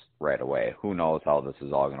mess right away. Who knows how this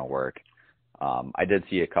is all going to work? I did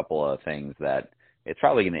see a couple of things that it's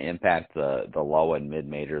probably going to impact the low and mid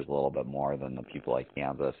majors a little bit more than the people like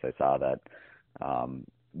Kansas. I saw that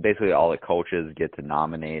basically all the coaches get to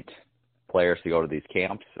nominate players to go to these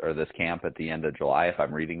camps, or this camp at the end of July, if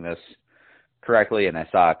I'm reading this correctly. And I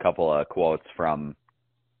saw a couple of quotes from,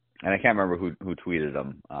 and I can't remember who tweeted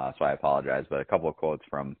them, so I apologize, but a couple of quotes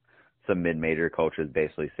from some mid-major coaches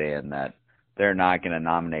basically saying that they're not going to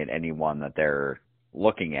nominate anyone that they're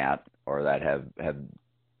looking at or that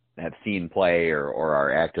have seen play or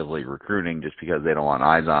are actively recruiting, just because they don't want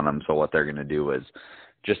eyes on them. So what they're going to do is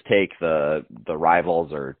just take the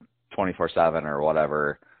rivals or 24/7 or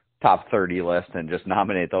whatever top 30 list and just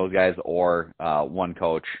nominate those guys. Or one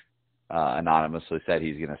coach anonymously said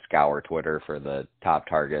he's going to scour Twitter for the top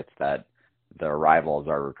targets that the rivals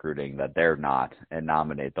are recruiting that they're not, and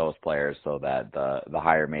nominate those players so that the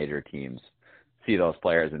higher major teams see those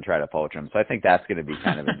players and try to poach them. So I think that's going to be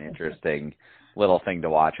kind of an interesting little thing to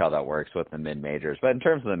watch how that works with the mid-majors. But in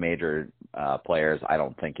terms of the major players, I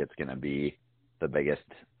don't think it's going to be the biggest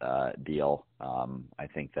deal. I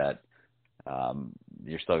think that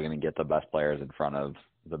you're still going to get the best players in front of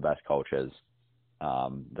the best coaches.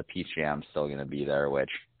 The Peach Jam's still going to be there, which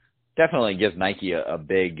definitely gives Nike a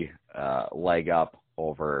big leg up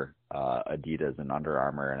over Adidas and Under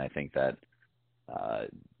Armour. And I think that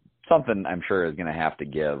something I'm sure is going to have to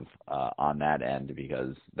give on that end,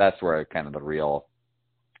 because that's where kind of the real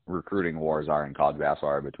recruiting wars are in college basketball,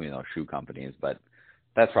 are between those shoe companies. But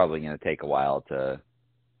that's probably going to take a while to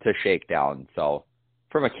shake down. So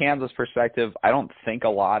from a Kansas perspective, I don't think a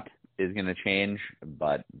lot is going to change,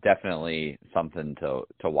 but definitely something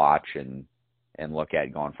to watch and look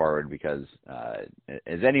at going forward, because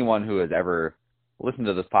as anyone who has ever listened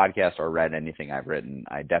to this podcast or read anything I've written,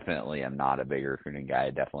 I definitely am not a big recruiting guy. I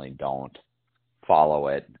definitely don't follow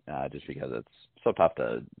it just because it's so tough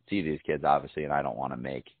to see these kids, obviously, and I don't want to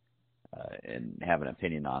make and have an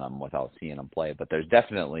opinion on them without seeing them play. But there's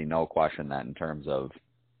definitely no question that in terms of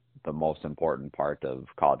the most important part of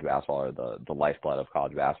college basketball, or the lifeblood of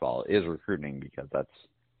college basketball, is recruiting, because that's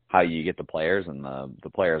how you get the players, and the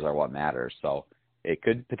players are what matters. So it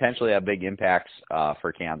could potentially have big impacts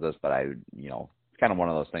for Kansas, but it's kind of one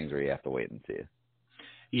of those things where you have to wait and see.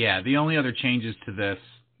 Yeah, the only other changes to this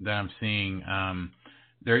that I'm seeing,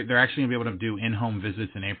 they're actually going to be able to do in-home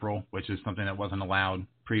visits in April, which is something that wasn't allowed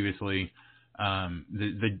previously.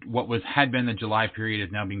 What had been the July period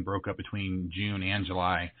is now being broke up between June and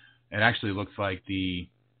July. It actually looks like the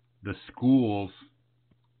schools,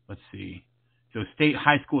 let's see, so state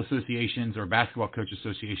high school associations or basketball coach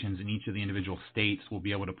associations in each of the individual states will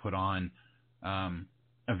be able to put on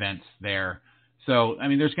events there. So, I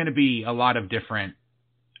mean, there's going to be a lot of different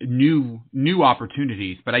new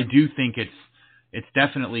opportunities, but I do think it's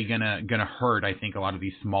definitely gonna hurt, I think, a lot of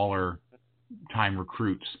these smaller time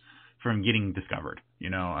recruits from getting discovered.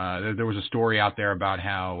 There was a story out there about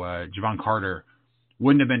how Javon Carter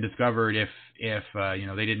wouldn't have been discovered if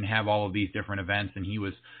they didn't have all of these different events, and he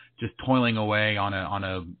was just toiling away on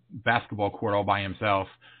a basketball court all by himself,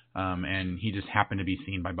 and he just happened to be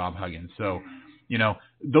seen by Bob Huggins. So,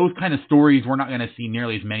 those kind of stories, we're not going to see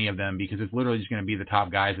nearly as many of them, because it's literally just going to be the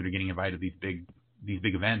top guys that are getting invited to these big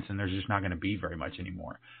events, and there's just not going to be very much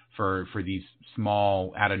anymore for these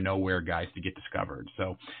small out of nowhere guys to get discovered.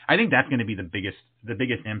 So I think that's going to be the biggest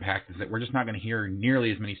impact, is that we're just not going to hear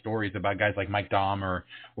nearly as many stories about guys like Mike Dahm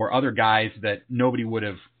or other guys that nobody would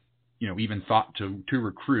have even thought to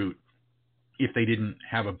recruit if they didn't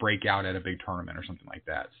have a breakout at a big tournament or something like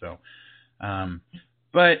that. So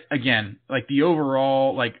but again, like the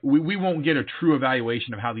overall, like we won't get a true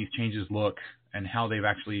evaluation of how these changes look and how they've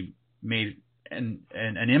actually made an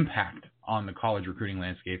impact on the college recruiting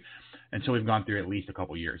landscape until we've gone through at least a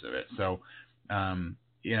couple years of it. So,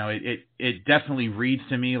 it definitely reads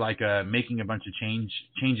to me like making a bunch of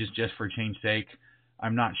changes just for change's sake.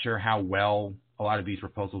 I'm not sure how well a lot of these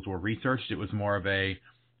proposals were researched. It was more of a,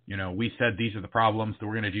 we said these are the problems, so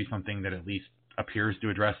we're going to do something that at least appears to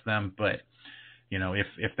address them. But,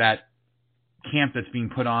 if that camp that's being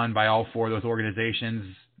put on by all four of those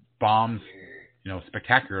organizations bombs,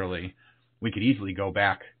 spectacularly, we could easily go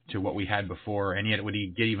back to what we had before, and yet it would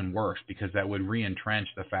get even worse, because that would re-entrench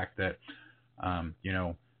the fact that,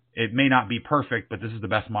 it may not be perfect, but this is the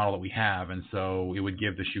best model that we have, and so it would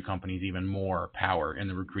give the shoe companies even more power in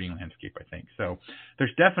the recruiting landscape, I think. So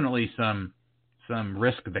there's definitely some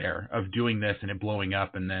risk there of doing this and it blowing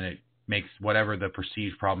up, and then it makes whatever the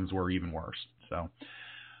perceived problems were even worse. So,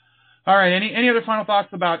 all right, any other final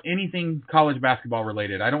thoughts about anything college basketball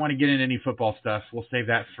related? I don't want to get into any football stuff. We'll save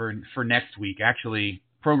that for next week. Actually,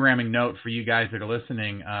 programming note for you guys that are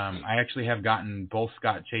listening, I actually have gotten both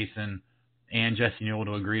Scott Chasen and Jesse Newell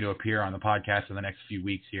to agree to appear on the podcast in the next few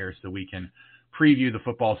weeks here, so we can preview the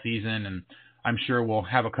football season, and I'm sure we'll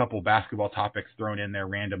have a couple basketball topics thrown in there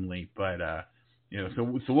randomly, but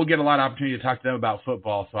so we'll get a lot of opportunity to talk to them about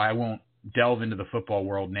football, so I won't delve into the football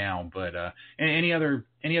world now. But any other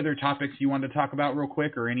topics you wanted to talk about real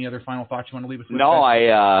quick, or any other final thoughts you want to leave us with? No,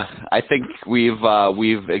 I think we've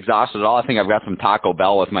exhausted it all. I think I've got some Taco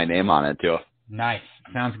Bell with my name on it too. Nice.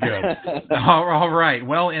 Sounds good. All right.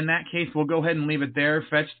 Well, in that case, we'll go ahead and leave it there.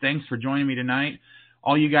 Fetch, thanks for joining me tonight.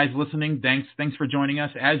 All you guys listening, thanks for joining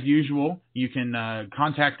us. As usual, you can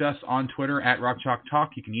contact us on Twitter at RockChalkTalk.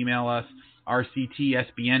 You can email us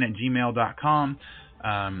rctsbn@gmail.com.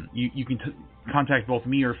 You can contact both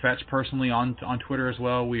me or Fetch personally on Twitter as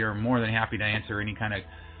well. We are more than happy to answer any kind of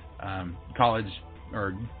college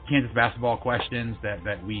or Kansas basketball questions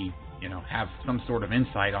that we have some sort of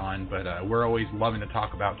insight on. But we're always loving to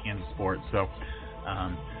talk about Kansas sports. So,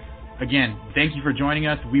 again, thank you for joining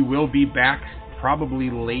us. We will be back probably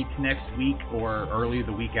late next week or early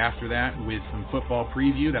the week after that with some football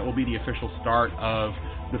preview. That will be the official start of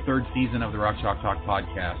the third season of the Rock Chalk Talk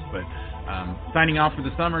podcast. But signing off for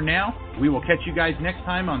the summer now. We will catch you guys next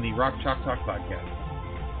time on the Rock Chalk Talk podcast.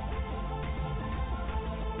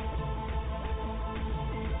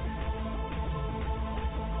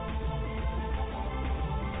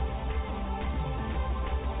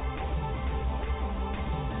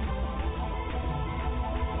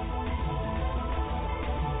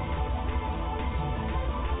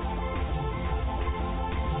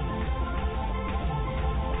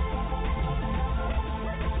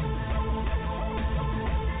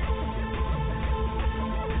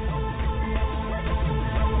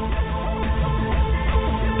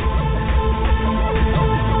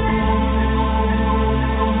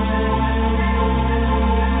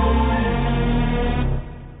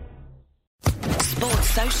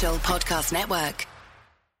 Podcast Network.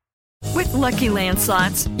 With Lucky Land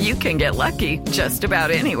Slots, you can get lucky just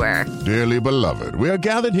about anywhere. Dearly beloved, we are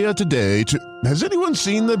gathered here today to... Has anyone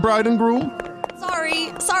seen the bride and groom?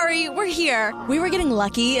 Sorry, we're here. We were getting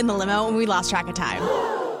lucky in the limo and we lost track of time.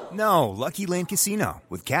 No, Lucky Land Casino,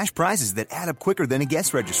 with cash prizes that add up quicker than a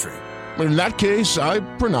guest registry. In that case, I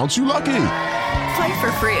pronounce you lucky. Play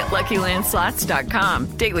for free at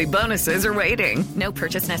LuckyLandSlots.com. Daily bonuses are waiting. No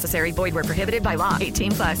purchase necessary. Void where prohibited by law.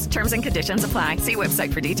 18+. Terms and conditions apply. See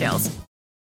website for details.